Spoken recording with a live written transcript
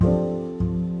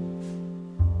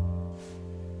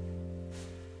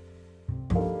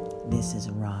This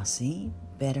is Rossi,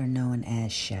 better known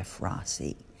as Chef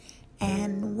Rossi,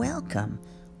 and welcome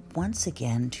once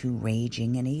again to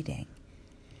Raging and Eating.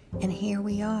 And here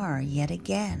we are yet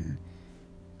again,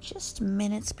 just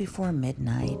minutes before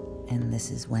midnight, and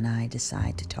this is when I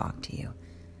decide to talk to you.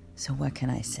 So what can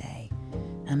I say?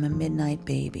 I'm a midnight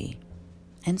baby,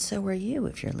 and so are you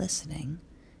if you're listening.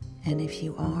 And if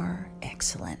you are,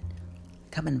 excellent.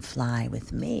 Come and fly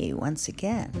with me once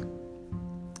again.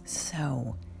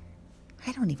 So,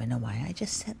 I don't even know why I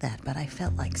just said that, but I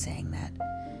felt like saying that.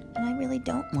 And I really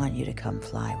don't want you to come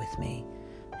fly with me.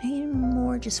 I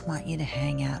more just want you to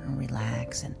hang out and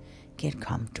relax and get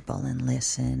comfortable and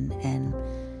listen and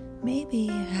maybe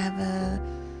have a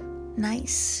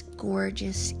nice,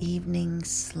 gorgeous evening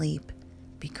sleep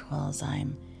because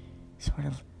I'm sort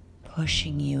of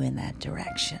pushing you in that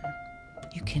direction.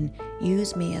 You can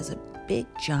use me as a big,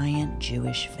 giant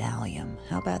Jewish Valium.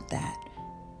 How about that?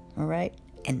 All right?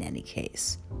 In any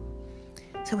case.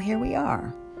 So here we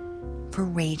are for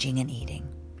Raging and Eating.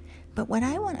 But what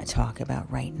I want to talk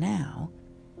about right now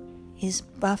is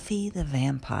Buffy the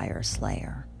Vampire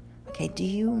Slayer. Okay, do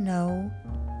you know?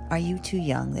 Are you too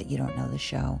young that you don't know the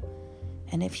show?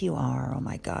 And if you are, oh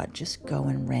my God, just go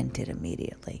and rent it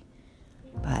immediately.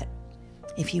 But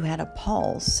if you had a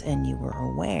pulse and you were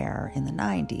aware in the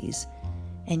 90s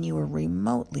and you were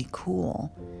remotely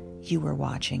cool, you were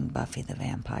watching Buffy the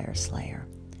Vampire Slayer.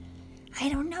 I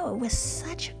don't know, it was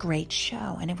such a great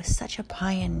show, and it was such a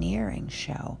pioneering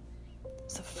show.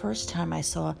 It's the first time I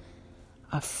saw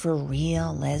a for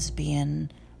real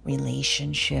lesbian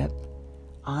relationship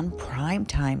on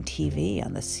primetime TV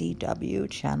on the CW,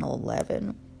 Channel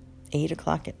 11, 8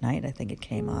 o'clock at night, I think it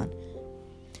came on.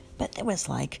 But there was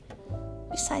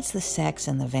besides the sex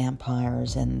and the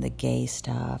vampires and the gay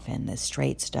stuff and the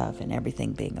straight stuff and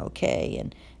everything being okay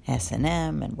and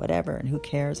S&M and whatever and who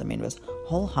cares, I mean, it was a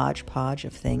whole hodgepodge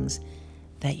of things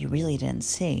that you really didn't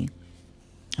see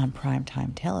on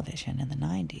primetime television in the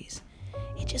 90s.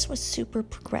 It just was super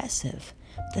progressive.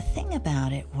 The thing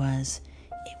about it was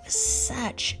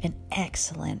such an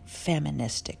excellent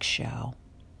feministic show.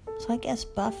 So I guess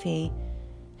Buffy,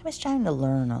 I was trying to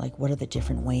learn what are the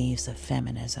different waves of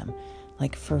feminism.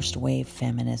 First wave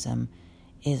feminism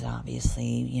is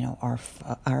obviously,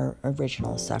 our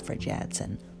original suffragettes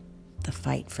and the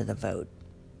fight for the vote.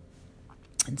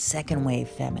 And second wave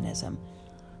feminism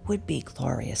would be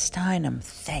Gloria Steinem,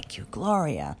 thank you,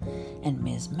 Gloria, and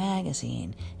Ms.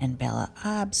 Magazine, and Bella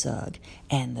Abzug,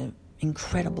 and the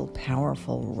incredible,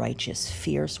 powerful, righteous,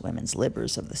 fierce women's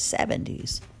liberals of the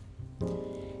 70s.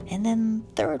 And then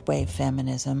third wave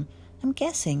feminism, I'm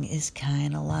guessing, is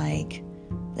kind of like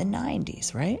the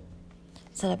 90s, right?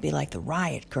 So that'd be like the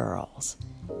Riot Girls.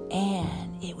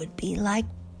 And it would be like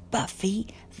Buffy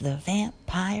the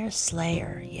Vampire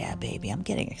Slayer. Yeah, baby, I'm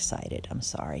getting excited. I'm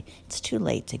sorry. It's too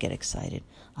late to get excited.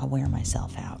 I'll wear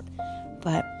myself out.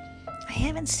 But I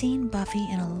haven't seen Buffy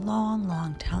in a long,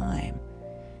 long time.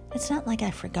 It's not like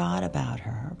I forgot about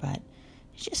her, but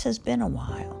it just has been a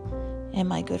while. And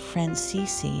my good friend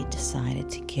Cece decided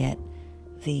to get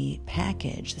the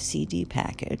package, the CD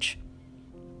package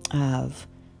of,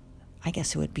 I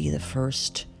guess it would be the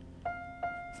first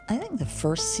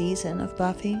season of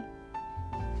Buffy.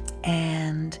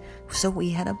 And so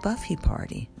we had a Buffy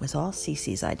party. It was all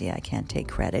Cece's idea. I can't take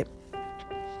credit.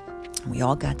 We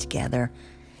all got together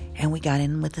and we got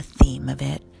in with the theme of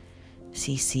it.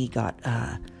 Cece got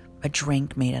a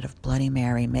drink made out of Bloody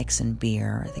Mary mix and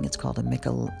beer. I think it's called a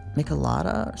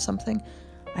Michelada or something.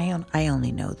 I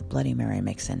only know the Bloody Mary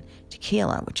mix and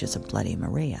tequila, which is a Bloody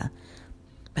Maria.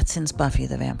 But since Buffy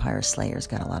the Vampire Slayer's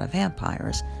got a lot of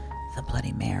vampires, the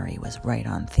Bloody Mary was right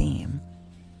on theme.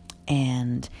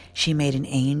 And she made an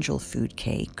angel food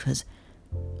cake because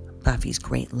Buffy's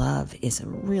great love is a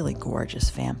really gorgeous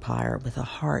vampire with a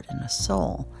heart and a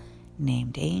soul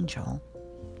named Angel.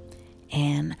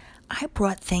 And I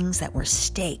brought things that were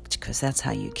staked because that's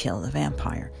how you kill the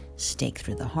vampire, stake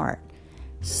through the heart.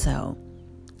 So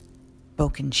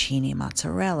bocconcini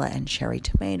mozzarella and cherry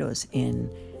tomatoes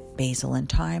in basil and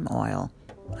thyme oil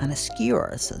on a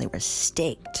skewer, so they were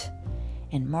staked,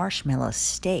 and marshmallows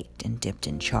staked and dipped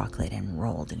in chocolate and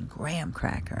rolled in graham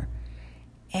cracker.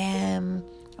 And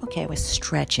I was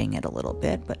stretching it a little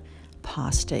bit, but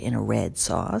pasta in a red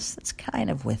sauce, that's kind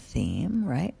of with theme,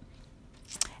 right?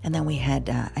 And then we had,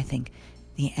 I think,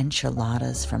 the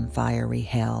enchiladas from Fiery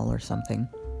Hell or something.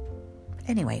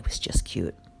 Anyway, it was just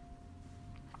cute.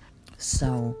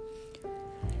 So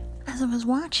as I was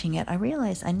watching it, I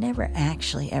realized I never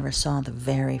actually ever saw the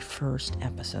very first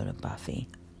episode of Buffy.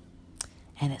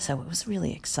 And so it was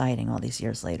really exciting all these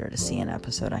years later to see an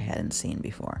episode I hadn't seen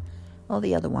before. All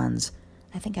the other ones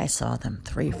I think I saw them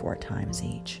 3 or 4 times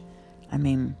each. I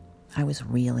mean, I was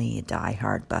really a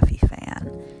diehard Buffy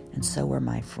fan, and so were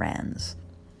my friends.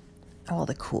 All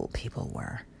the cool people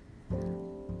were.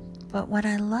 But what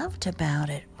I loved about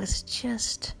it was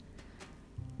just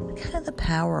kind of the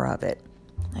power of it.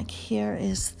 Like, here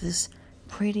is this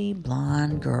pretty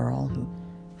blonde girl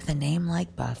with a name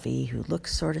like Buffy, who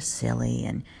looks sort of silly,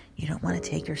 and you don't want to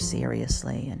take her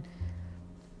seriously. And,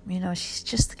 she's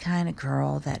just the kind of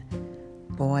girl that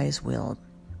boys will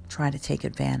try to take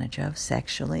advantage of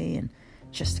sexually, and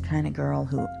just the kind of girl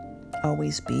who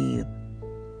always be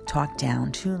talked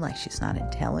down to, like she's not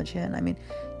intelligent. I mean,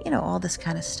 all this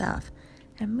kind of stuff.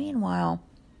 And meanwhile,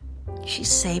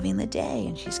 she's saving the day,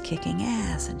 and she's kicking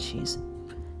ass, and she's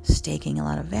staking a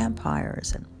lot of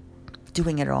vampires, and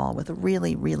doing it all with a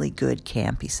really, really good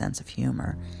campy sense of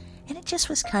humor. And it just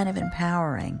was kind of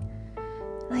empowering.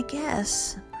 And I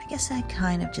guess I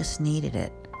kind of just needed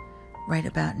it. Right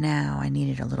about now, I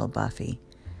needed a little Buffy,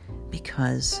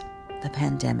 because the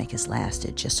pandemic has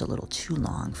lasted just a little too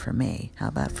long for me. How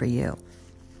about for you?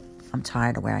 I'm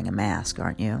tired of wearing a mask,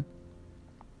 aren't you?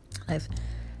 I've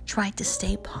tried to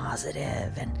stay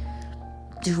positive and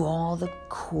do all the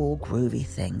cool, groovy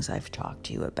things I've talked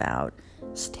to you about.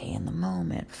 Stay in the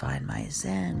moment, find my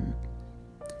zen.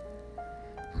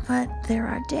 But there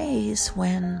are days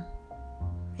when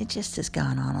it just has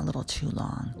gone on a little too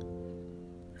long.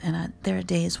 And there are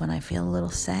days when I feel a little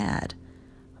sad.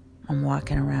 I'm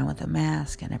walking around with a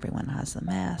mask, and everyone has the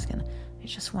mask, and I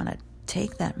just want to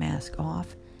take that mask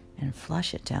off and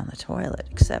flush it down the toilet.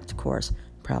 Except, of course,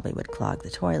 probably would clog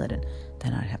the toilet, and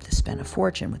then I'd have to spend a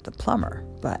fortune with the plumber.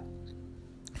 But,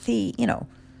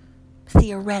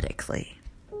 theoretically,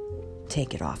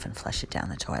 take it off and flush it down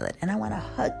the toilet. And I want to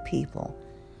hug people,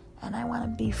 and I want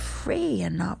to be free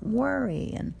and not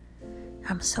worry, and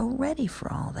I'm so ready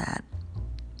for all that.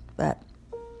 But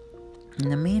in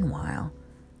the meanwhile,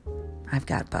 I've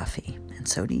got Buffy, and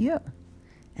so do you.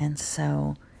 And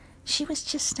so she was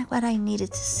just what I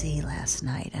needed to see last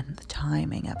night, and the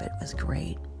timing of it was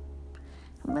great.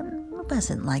 It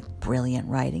wasn't like brilliant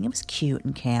writing. It was cute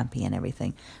and campy and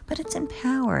everything, but it's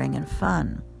empowering and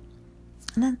fun.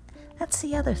 And then that's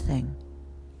the other thing,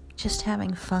 just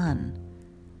having fun.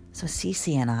 So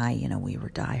Cece and I, we were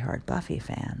diehard Buffy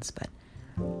fans, but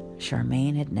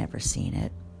Charmaine had never seen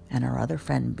it, and our other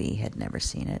friend B had never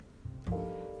seen it.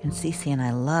 And Cece and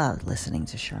I loved listening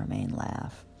to Charmaine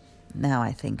laugh. Now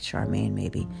I think Charmaine may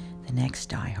be the next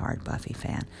diehard Buffy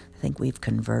fan. I think we've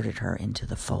converted her into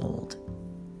the fold.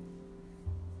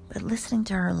 But listening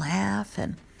to her laugh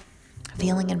and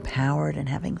feeling empowered and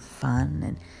having fun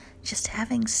and just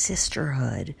having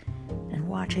sisterhood and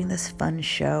watching this fun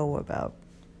show about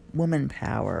woman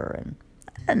power, and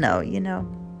I don't know,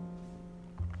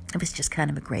 it was just kind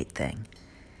of a great thing.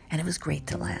 And it was great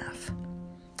to laugh.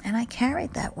 And I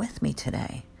carried that with me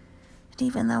today. And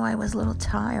even though I was a little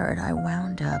tired, I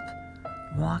wound up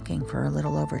walking for a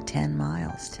little over 10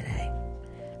 miles today.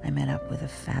 I met up with a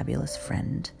fabulous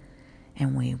friend,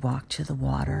 and we walked to the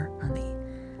water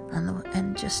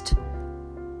and just,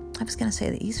 I was going to say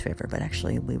the East River, but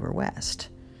actually we were west,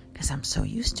 because I'm so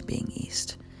used to being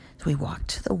east. So we walked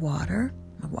to the water,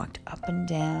 we walked up and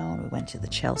down, we went to the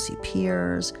Chelsea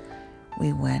Piers,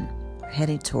 we went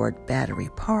headed toward Battery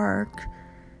Park,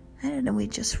 and we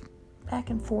just back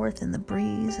and forth in the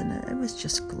breeze, and it was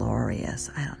just glorious.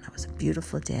 I don't know, it was a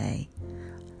beautiful day,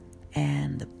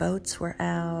 and the boats were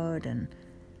out, and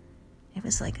it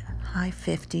was like high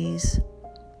 50s.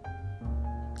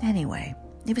 Anyway,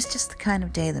 it was just the kind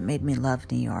of day that made me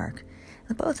love New York.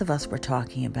 And both of us were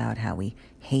talking about how we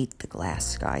hate the glass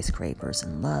skyscrapers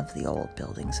and love the old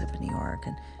buildings of New York,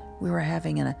 and we were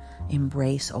having an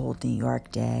embrace old New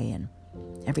York day, and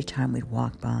every time we'd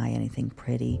walk by anything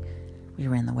pretty, we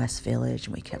were in the West Village,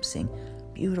 and we kept seeing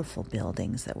beautiful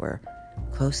buildings that were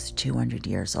close to 200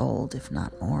 years old, if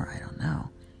not more, I don't know.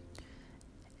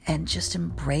 And just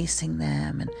embracing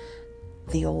them, and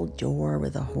the old door where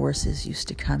the horses used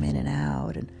to come in and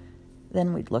out, and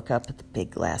then we'd look up at the big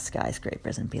glass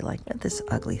skyscrapers and be like, what's this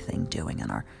ugly thing doing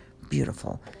on our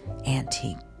beautiful,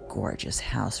 antique, gorgeous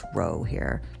house row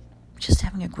here? Just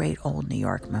having a great old New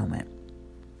York moment.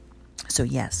 So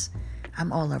yes,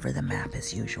 I'm all over the map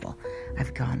as usual.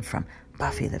 I've gone from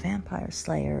Buffy the Vampire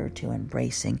Slayer to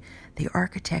embracing the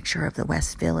architecture of the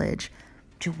West Village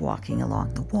to walking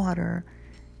along the water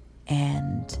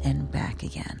and back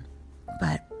again.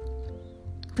 But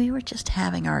we were just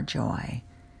having our joy.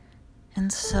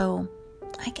 And so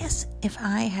I guess if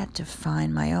I had to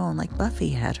find my own, like Buffy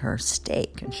had her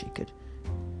stake, and she could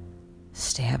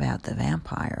stab out the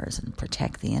vampires and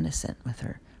protect the innocent with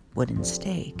her wooden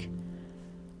stake,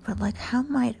 But like, how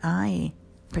might I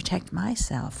protect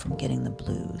myself from getting the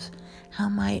blues? How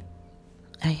might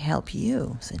I help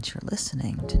you, since you're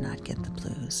listening, to not get the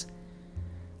blues?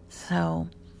 So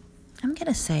I'm going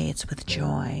to say it's with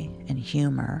joy and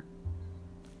humor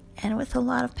and with a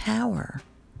lot of power.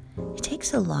 It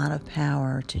takes a lot of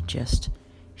power to just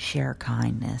share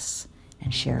kindness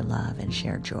and share love and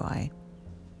share joy.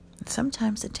 And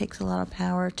sometimes it takes a lot of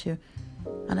power to,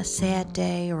 on a sad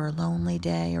day or a lonely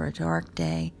day or a dark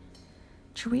day,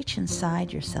 to reach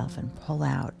inside yourself and pull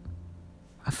out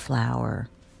a flower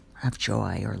of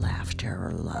joy or laughter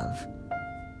or love.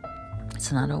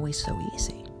 It's not always so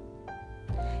easy.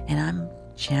 And I'm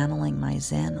channeling my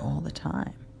Zen all the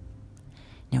time.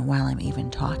 Now, while I'm even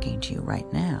talking to you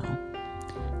right now,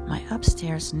 my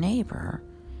upstairs neighbor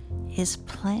is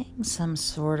playing some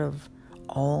sort of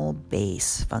all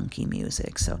bass funky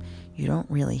music. So you don't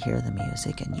really hear the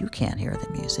music and you can't hear the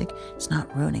music. It's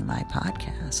not ruining my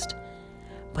podcast.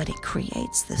 But it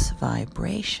creates this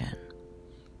vibration.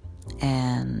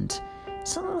 And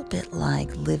it's a little bit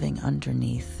like living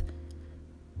underneath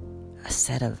a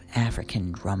set of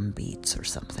African drum beats or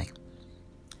something.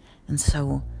 And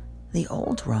so the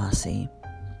old Rossi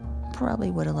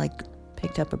probably would have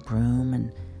picked up a broom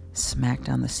and smacked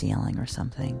on the ceiling or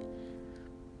something.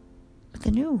 But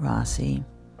the new Rossi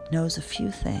knows a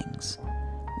few things.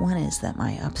 One is that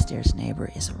my upstairs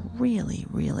neighbor is a really,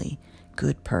 really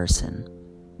good person,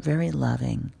 very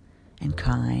loving and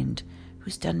kind,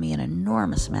 who's done me an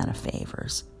enormous amount of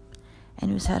favors,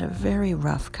 and who's had a very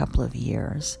rough couple of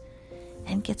years,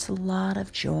 and gets a lot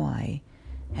of joy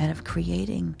out of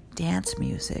creating dance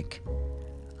music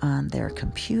on their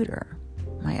computer.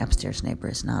 My upstairs neighbor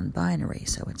is non-binary,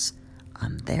 so it's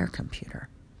on their computer.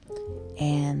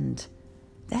 And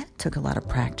that took a lot of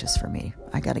practice for me.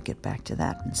 I got to get back to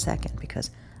that in a second,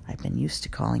 because I've been used to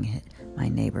calling my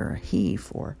neighbor he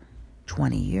for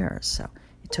 20 years. So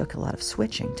it took a lot of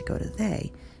switching to go to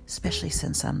they, especially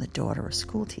since I'm the daughter of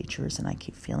school teachers, and I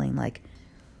keep feeling like,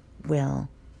 well,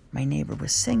 my neighbor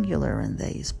was singular and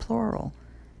they is plural.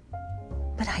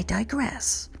 But I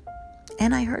digress.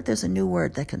 And I heard there's a new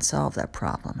word that can solve that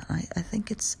problem. And I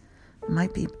think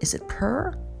might be, is it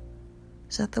per?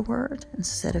 Is that the word?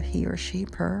 Instead of he or she,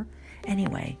 per?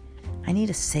 Anyway, I need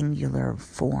a singular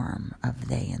form of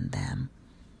they and them,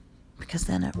 because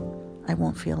then I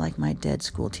won't feel like my dead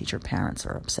school teacher parents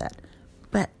are upset.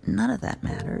 But none of that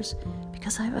matters,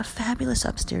 because I have a fabulous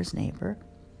upstairs neighbor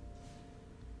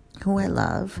who I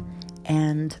love,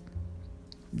 and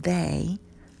they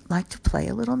like to play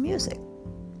a little music.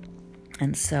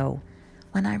 And so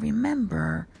when I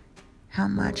remember how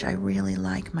much I really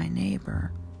like my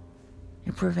neighbor,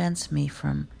 it prevents me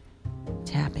from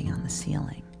tapping on the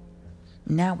ceiling.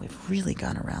 Now we've really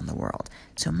gone around the world.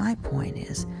 So my point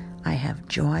is, I have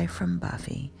joy from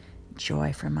Buffy,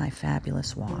 joy from my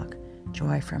fabulous walk,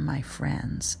 joy from my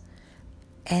friends,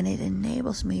 and it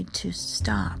enables me to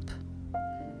stop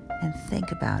and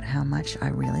think about how much I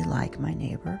really like my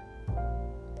neighbor,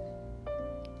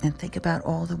 and think about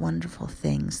all the wonderful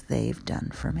things they've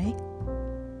done for me,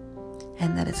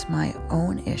 and that it's my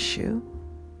own issue,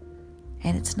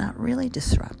 and it's not really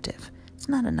disruptive. It's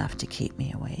not enough to keep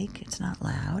me awake. It's not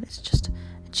loud. It's just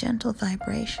a gentle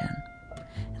vibration.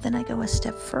 And then I go a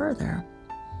step further,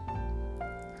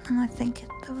 and I think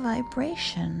the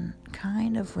vibration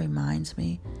kind of reminds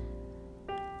me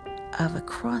of a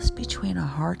cross between a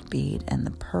heartbeat and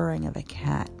the purring of a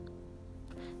cat.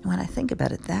 And when I think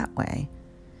about it that way,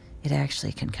 it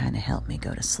actually can kind of help me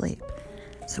go to sleep.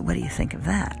 So what do you think of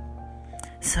that?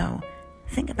 So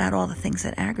think about all the things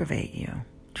that aggravate you.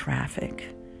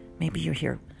 Traffic. Maybe you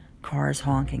hear cars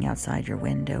honking outside your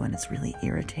window and it's really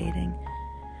irritating.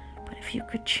 But if you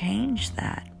could change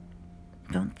that,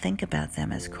 don't think about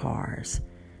them as cars.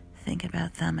 Think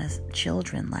about them as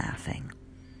children laughing.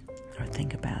 Or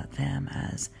think about them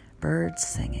as birds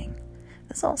singing.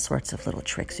 There's all sorts of little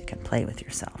tricks you can play with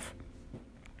yourself.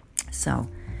 So,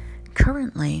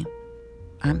 currently,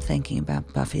 I'm thinking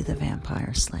about Buffy the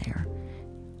Vampire Slayer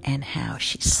and how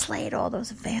she slayed all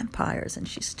those vampires, and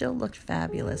she still looked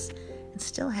fabulous and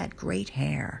still had great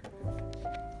hair.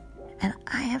 And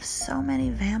I have so many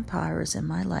vampires in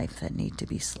my life that need to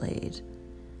be slayed.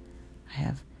 I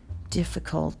have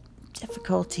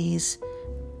difficulties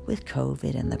with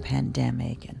COVID and the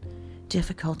pandemic, and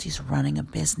difficulties running a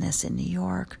business in New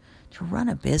York. To run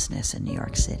a business in New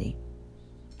York City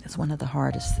is one of the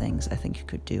hardest things I think you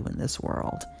could do in this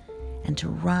world. And to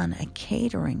run a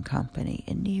catering company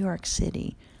in New York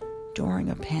City during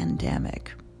a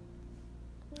pandemic,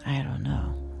 I don't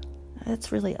know.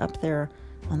 It's really up there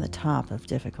on the top of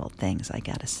difficult things, I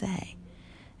gotta say.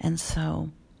 And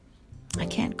so I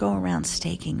can't go around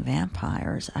staking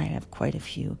vampires. I have quite a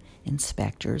few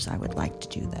inspectors. I would like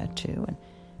to do that too, and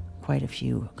quite a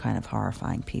few kind of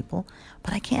horrifying people,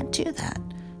 but I can't do that.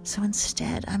 So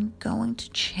instead, I'm going to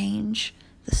change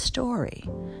the story.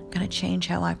 I'm going to change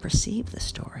how I perceive the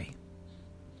story.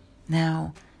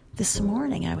 Now, this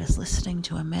morning I was listening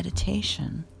to a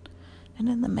meditation, and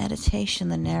in the meditation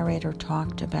the narrator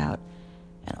talked about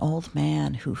an old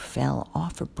man who fell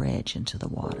off a bridge into the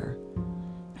water,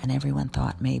 and everyone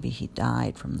thought maybe he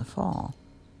died from the fall.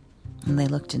 And they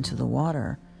looked into the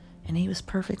water, and he was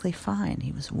perfectly fine.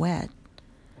 He was wet,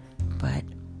 but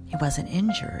he wasn't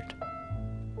injured.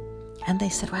 And they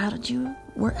said,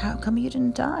 well, how come you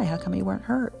didn't die? How come you weren't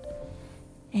hurt?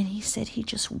 And he said he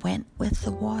just went with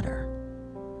the water.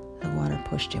 The water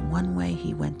pushed him one way,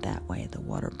 he went that way. The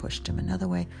water pushed him another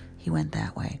way, he went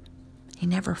that way. He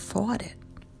never fought it,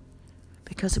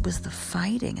 because it was the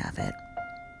fighting of it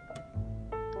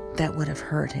that would have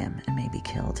hurt him and maybe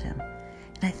killed him.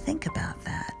 And I think about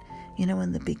that.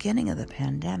 In the beginning of the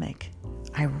pandemic,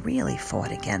 I really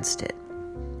fought against it.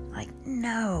 Like,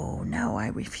 no, I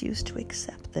refuse to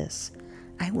accept this.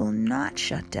 I will not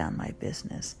shut down my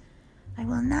business. I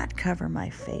will not cover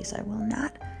my face. I will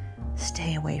not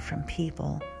stay away from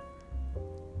people.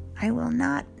 I will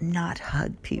not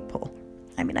hug people.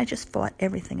 I just fought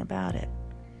everything about it.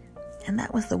 And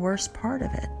that was the worst part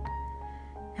of it.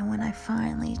 And when I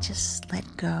finally just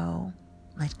let go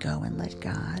and let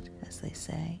God, as they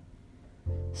say,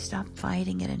 stop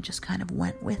fighting it and just kind of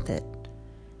went with it,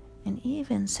 and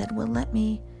even said, well, let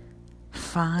me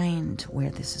find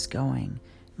where this is going.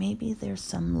 Maybe there's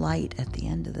some light at the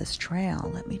end of this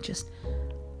trail. Let me just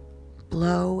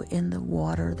blow in the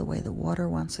water the way the water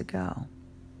wants to go.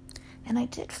 And I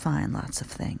did find lots of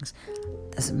things.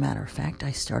 As a matter of fact,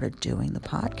 I started doing the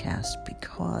podcast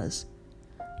because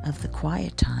of the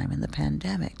quiet time in the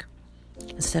pandemic.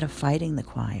 Instead of fighting the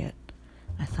quiet,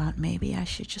 I thought maybe I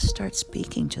should just start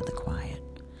speaking to the quiet,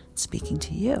 speaking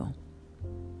to you.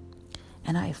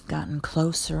 And I've gotten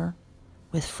closer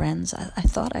with friends I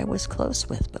thought I was close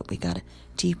with, but we got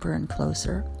deeper and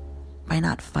closer by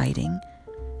not fighting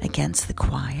against the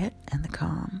quiet and the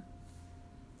calm.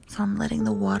 So I'm letting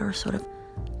the water sort of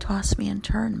toss me and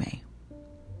turn me.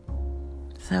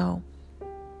 So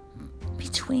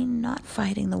between not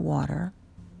fighting the water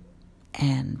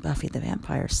and Buffy the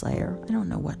Vampire Slayer, I don't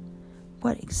know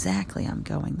what exactly I'm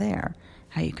going there,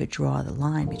 how you could draw the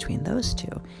line between those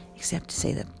two, except to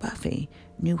say that Buffy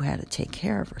knew how to take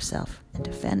care of herself and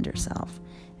defend herself,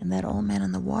 and that old man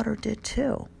in the water did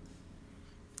too.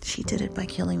 She did it by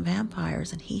killing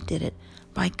vampires, and he did it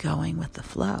by going with the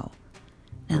flow.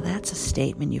 Now that's a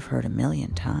statement you've heard a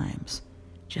million times.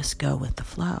 Just go with the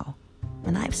flow.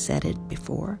 And I've said it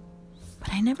before,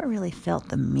 but I never really felt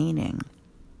the meaning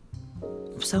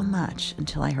so much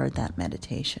until I heard that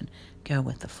meditation, go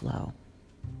with the flow.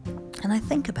 And I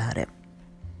think about it.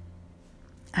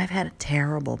 I've had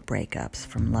terrible breakups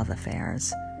from love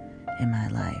affairs in my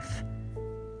life.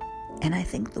 And I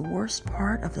think the worst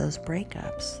part of those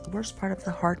breakups, the worst part of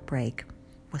the heartbreak,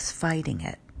 was fighting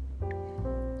it.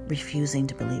 Refusing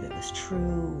to believe it was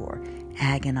true, or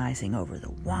agonizing over the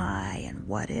why and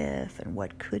what if and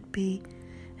what could be.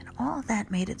 And all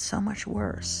that made it so much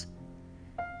worse.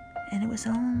 And it was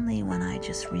only when I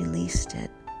just released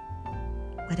it,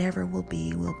 whatever will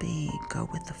be, go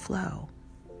with the flow,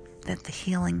 that the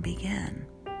healing began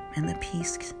and the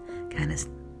peace kind of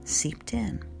seeped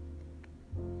in.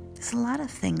 There's a lot of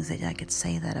things that I could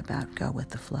say that about go with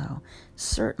the flow.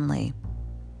 Certainly,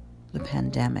 the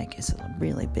pandemic is a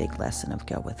really big lesson of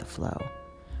go with the flow.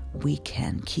 We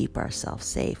can keep ourselves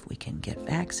safe. We can get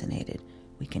vaccinated.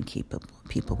 We can keep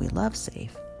people we love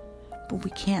safe. But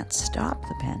we can't stop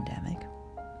the pandemic.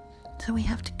 So we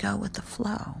have to go with the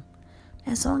flow.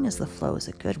 As long as the flow is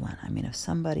a good one. If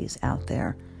somebody's out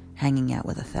there hanging out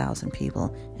with 1,000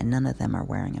 people and none of them are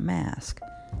wearing a mask,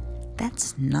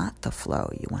 that's not the flow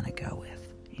you want to go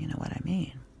with. You know what I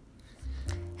mean?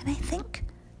 And I think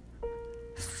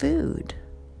food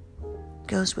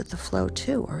goes with the flow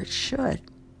too, or it should.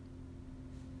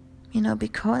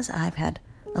 Because I've had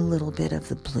a little bit of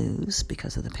the blues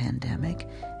because of the pandemic,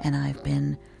 and I've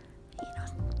been,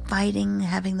 fighting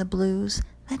having the blues,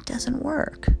 that doesn't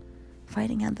work.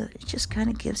 It just kind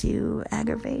of gives you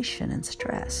aggravation and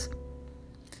stress.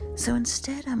 So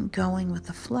instead I'm going with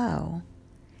the flow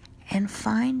and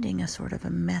finding a sort of a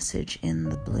message in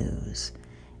the blues.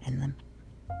 And the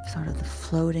sort of the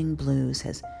floating blues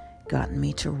has gotten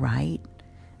me to write,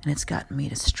 and it's gotten me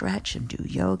to stretch and do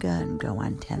yoga and go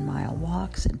on 10-mile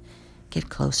walks and get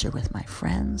closer with my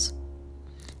friends.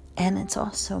 And it's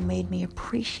also made me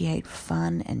appreciate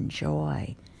fun and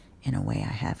joy in a way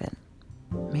I haven't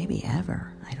maybe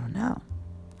ever. I don't know.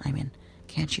 I mean,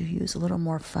 can't you use a little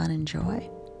more fun and joy?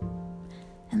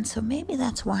 And so maybe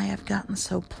that's why I've gotten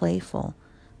so playful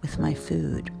with my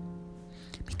food.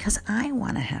 Because I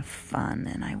want to have fun,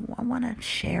 and I want to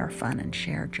share fun and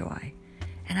share joy.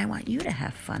 And I want you to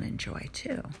have fun and joy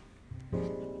too.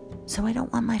 So I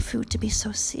don't want my food to be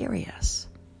so serious.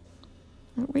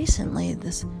 Recently,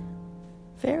 this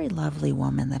very lovely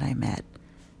woman that I met,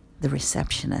 the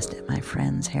receptionist at my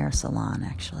friend's hair salon,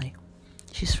 actually,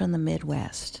 she's from the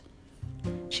Midwest.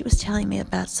 She was telling me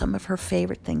about some of her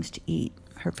favorite things to eat,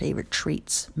 her favorite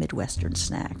treats, Midwestern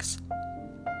snacks.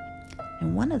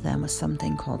 And one of them was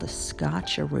something called a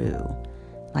Scotch-a-roo,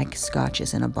 like scotch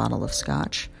is in a bottle of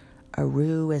scotch. A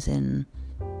roo as in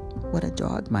what a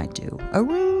dog might do. A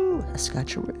roo, a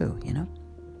Scotch-a-roo, you know?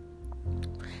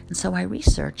 And so I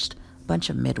researched a bunch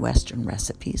of Midwestern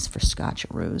recipes for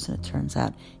Scotch-a-roos, and it turns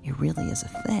out it really is a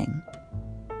thing.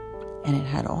 And it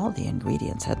had all the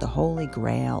ingredients, had the holy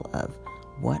grail of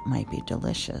what might be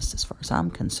delicious, as far as I'm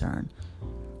concerned.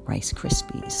 Rice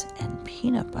Krispies and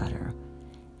peanut butter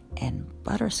and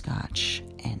butterscotch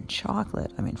and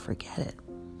chocolate. I mean, forget it.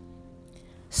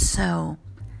 So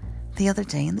the other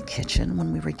day in the kitchen,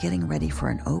 when we were getting ready for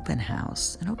an open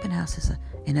house is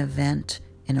an event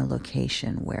in a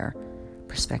location where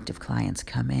prospective clients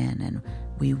come in and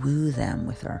we woo them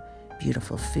with our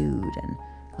beautiful food and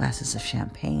glasses of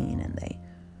champagne, and they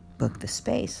book the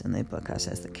space and they book us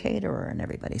as the caterer, and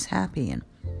everybody's happy. And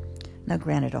now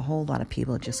granted, a whole lot of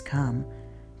people just come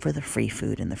for the free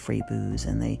food and the free booze,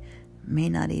 and they may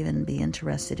not even be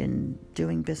interested in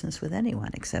doing business with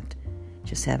anyone except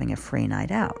just having a free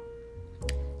night out.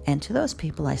 And to those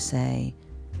people I say,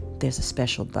 there's a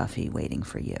special buffet waiting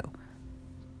for you.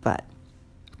 But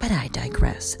I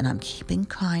digress, and I'm keeping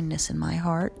kindness in my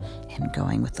heart and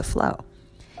going with the flow.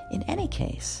 In any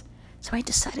case, so I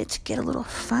decided to get a little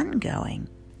fun going,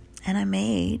 and I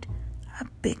made a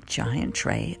big giant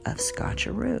tray of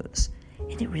Scotch-a-roos,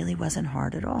 and it really wasn't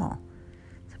hard at all.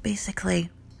 So basically,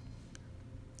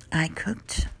 I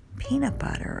cooked peanut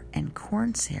butter and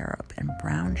corn syrup and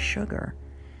brown sugar,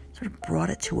 sort of brought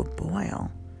it to a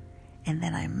boil, and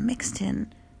then I mixed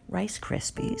in Rice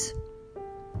Krispies,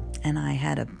 and I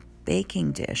had a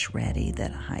baking dish ready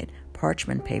that I had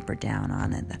parchment paper down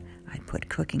on it that I'd put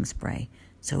cooking spray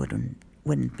so it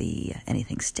wouldn't be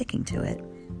anything sticking to it.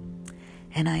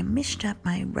 And I mished up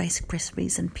my Rice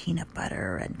Krispies and peanut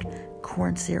butter and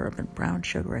corn syrup and brown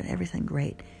sugar and everything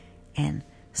great, and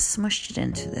smushed it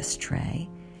into this tray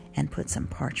and put some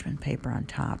parchment paper on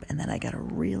top. And then I got a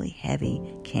really heavy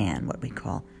can, what we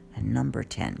call a number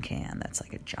 10 can. That's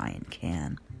like a giant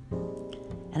can.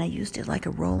 And I used it like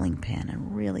a rolling pin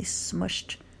and really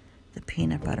smushed the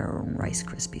peanut butter and Rice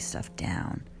Krispie stuff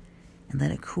down and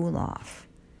let it cool off.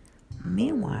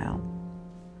 Meanwhile,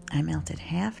 I melted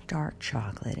half dark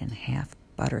chocolate and half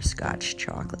butterscotch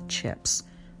chocolate chips.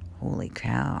 Holy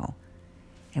cow.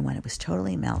 And when it was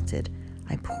totally melted,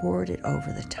 I poured it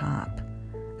over the top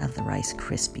of the Rice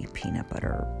Krispie peanut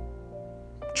butter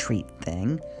treat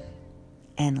thing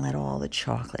and let all the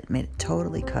chocolate, made it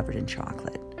totally covered in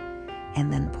chocolate,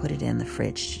 and then put it in the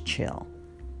fridge to chill.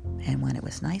 And when it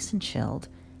was nice and chilled,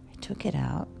 I took it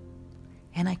out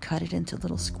and I cut it into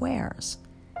little squares.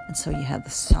 And so you have the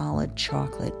solid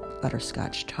chocolate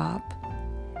butterscotch top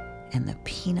and the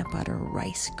peanut butter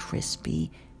Rice Krispie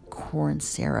corn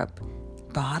syrup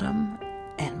bottom.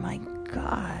 And my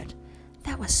God,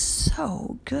 that was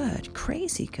so good,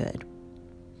 crazy good.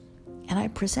 And I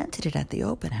presented it at the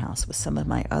open house with some of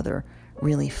my other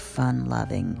really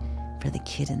fun-loving, for the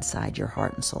kid inside your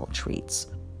heart and soul treats.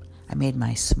 I made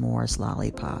my s'mores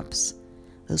lollipops.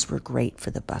 Those were great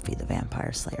for the Buffy the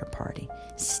Vampire Slayer party.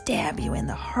 Stab you in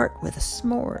the heart with the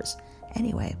s'mores.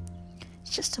 Anyway,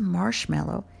 it's just a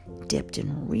marshmallow dipped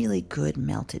in really good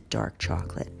melted dark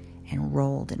chocolate and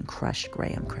rolled in crushed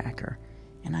graham cracker.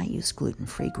 And I used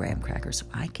gluten-free graham crackers so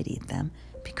I could eat them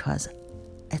because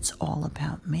it's all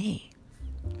about me.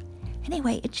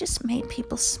 Anyway, it just made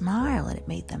people smile and it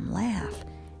made them laugh.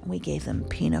 And we gave them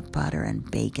peanut butter and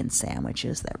bacon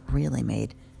sandwiches that really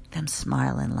made them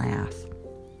smile and laugh.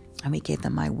 And we gave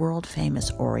them my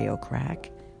world-famous Oreo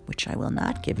crack, which I will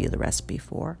not give you the recipe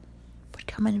for, but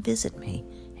come and visit me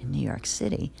in New York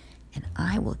City, and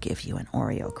I will give you an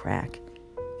Oreo crack,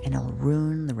 and it'll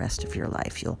ruin the rest of your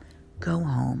life. You'll go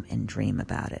home and dream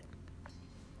about it.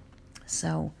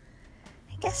 So,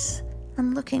 I guess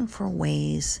I'm looking for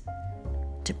ways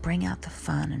to bring out the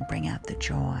fun and bring out the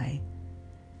joy,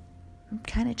 and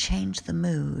kind of change the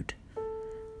mood,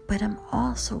 but I'm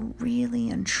also really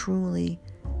and truly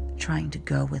trying to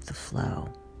go with the flow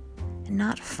and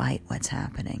not fight what's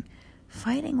happening.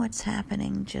 Fighting what's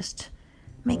happening just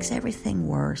makes everything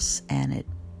worse, and it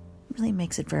really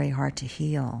makes it very hard to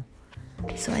heal.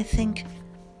 So I think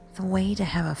the way to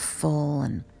have a full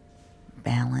and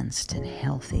balanced and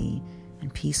healthy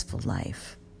and peaceful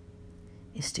life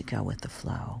is to go with the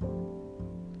flow.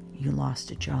 You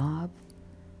lost a job,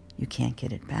 you can't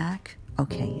get it back.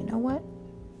 Okay, you know what?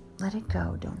 Let it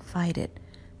go. Don't fight it.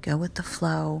 Go with the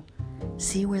flow.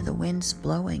 See where the wind's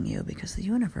blowing you, because the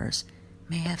universe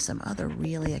may have some other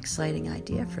really exciting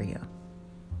idea for you.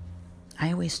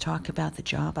 I always talk about the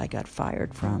job I got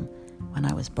fired from when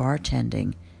I was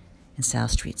bartending in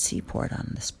South Street Seaport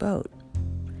on this boat.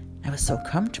 I was so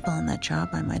comfortable in that job,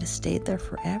 I might have stayed there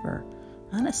forever.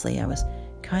 Honestly, I was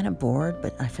kind of bored,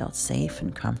 but I felt safe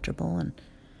and comfortable, and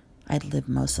I'd lived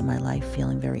most of my life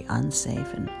feeling very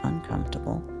unsafe and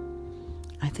uncomfortable.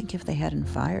 I think if they hadn't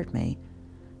fired me,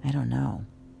 I don't know,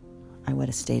 I would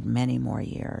have stayed many more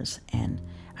years, and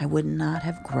I would not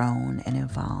have grown and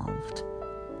evolved.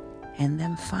 And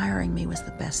them firing me was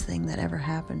the best thing that ever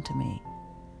happened to me.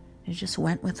 It just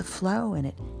went with the flow, and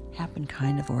it happened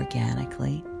kind of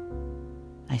organically.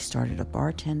 I started a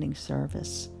bartending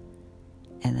service,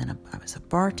 and then I was a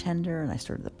bartender, and I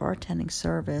started the bartending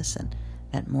service, and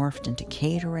that morphed into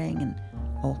catering, and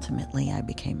ultimately I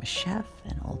became a chef,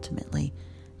 and ultimately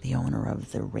the owner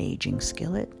of the Raging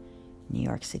Skillet, New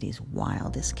York City's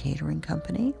wildest catering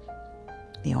company,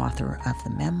 the author of the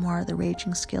memoir, The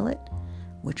Raging Skillet,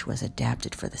 which was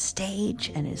adapted for the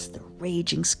stage and is the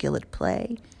Raging Skillet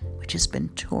play, which has been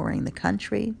touring the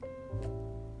country.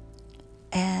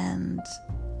 And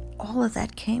all of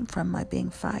that came from my being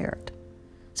fired.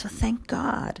 So thank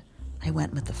God I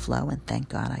went with the flow, and thank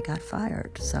God I got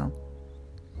fired. So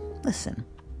listen,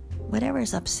 whatever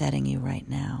is upsetting you right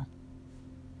now,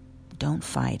 don't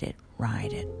fight it,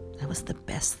 ride it. That was the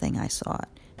best thing I saw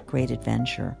at Great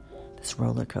Adventure, this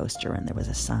roller coaster, and there was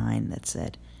a sign that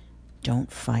said,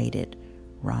 don't fight it,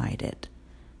 ride it.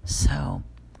 So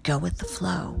go with the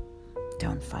flow.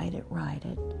 Don't fight it, ride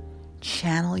it.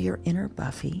 Channel your inner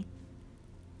Buffy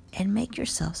and make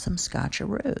yourself some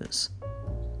scotcheroos.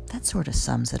 That sort of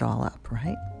sums it all up,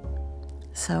 right?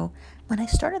 So when I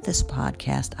started this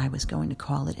podcast, I was going to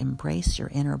call it Embrace Your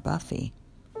Inner Buffy.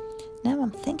 Now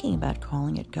I'm thinking about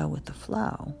calling it Go with the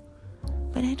Flow,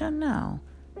 but I don't know.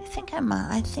 I think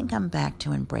I'm back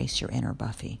to Embrace Your Inner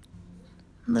Buffy.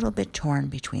 A little bit torn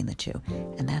between the two,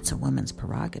 and that's a woman's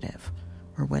prerogative,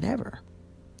 or whatever.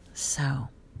 So,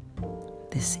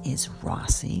 this is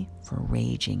Rossi for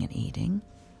Raging and Eating,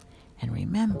 and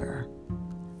remember,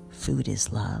 food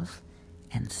is love,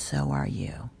 and so are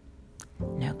you.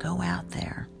 Now go out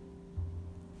there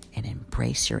and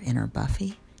embrace your inner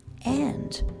Buffy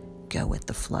and go with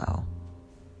the flow.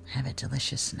 Have a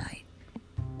delicious night.